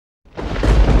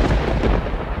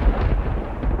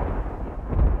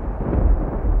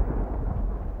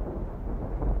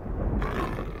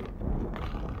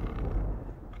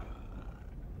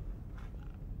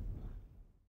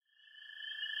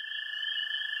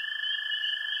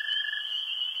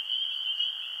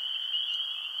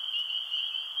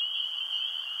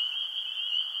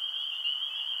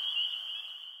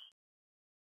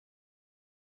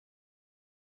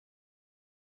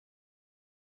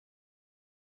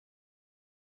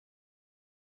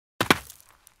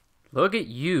Look at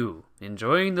you,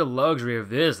 enjoying the luxury of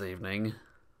this evening.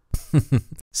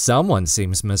 Someone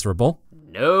seems miserable.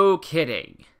 No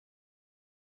kidding.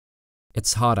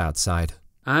 It's hot outside.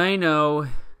 I know.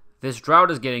 This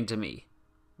drought is getting to me.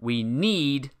 We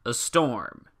need a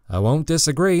storm. I won't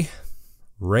disagree.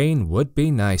 Rain would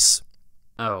be nice.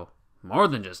 Oh, more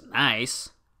than just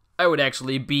nice. I would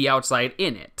actually be outside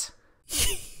in it.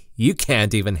 You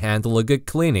can't even handle a good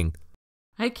cleaning.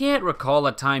 I can't recall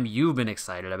a time you've been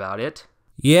excited about it.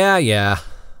 Yeah.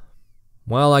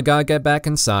 Well, I gotta get back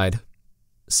inside.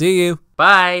 See you.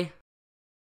 Bye.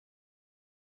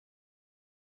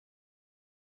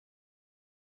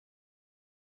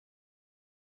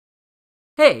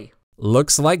 Hey.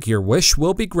 Looks like your wish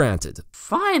will be granted.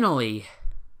 Finally.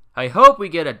 I hope we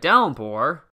get a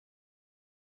downpour.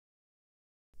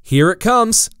 Here it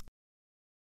comes.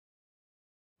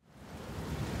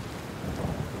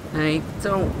 I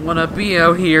don't want to be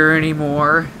out here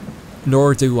anymore.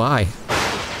 Nor do I.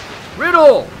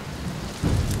 Riddle!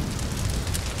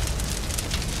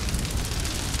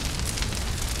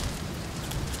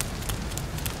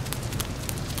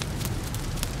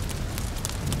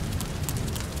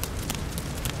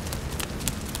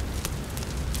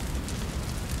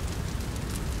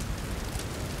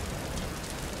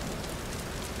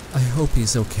 I hope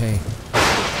he's okay.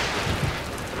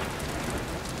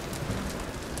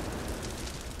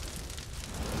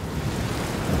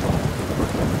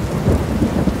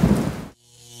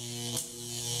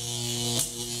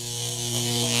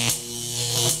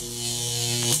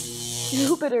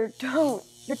 Jupiter, don't.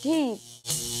 Your teeth.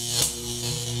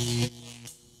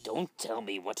 Don't tell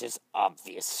me what is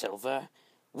obvious, Silver.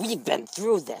 We've been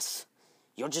through this.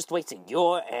 You're just wasting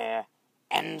your air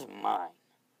and mine.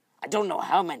 I don't know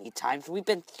how many times we've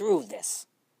been through this.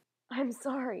 I'm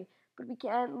sorry, but we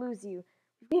can't lose you.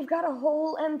 We've got a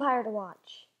whole empire to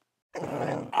watch.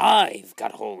 I've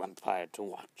got a whole empire to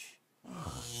watch.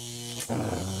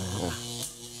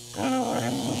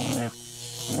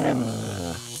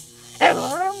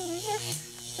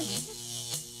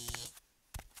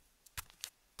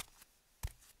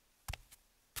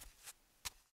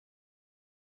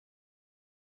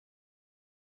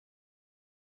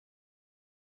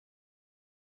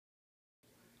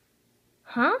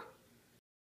 Huh?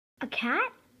 A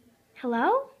cat?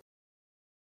 Hello?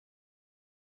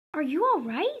 Are you all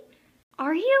right?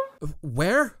 Are you?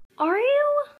 Where? Are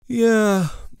you? Yeah.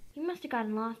 You must have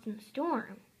gotten lost in the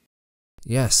storm.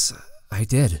 Yes, I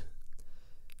did.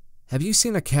 Have you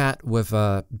seen a cat with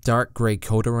a dark gray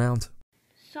coat around?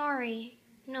 Sorry.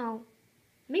 No.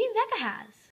 Maybe Becca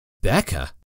has.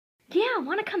 Becca? Yeah,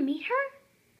 want to come meet her?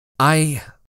 I...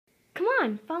 Come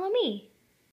on, follow me.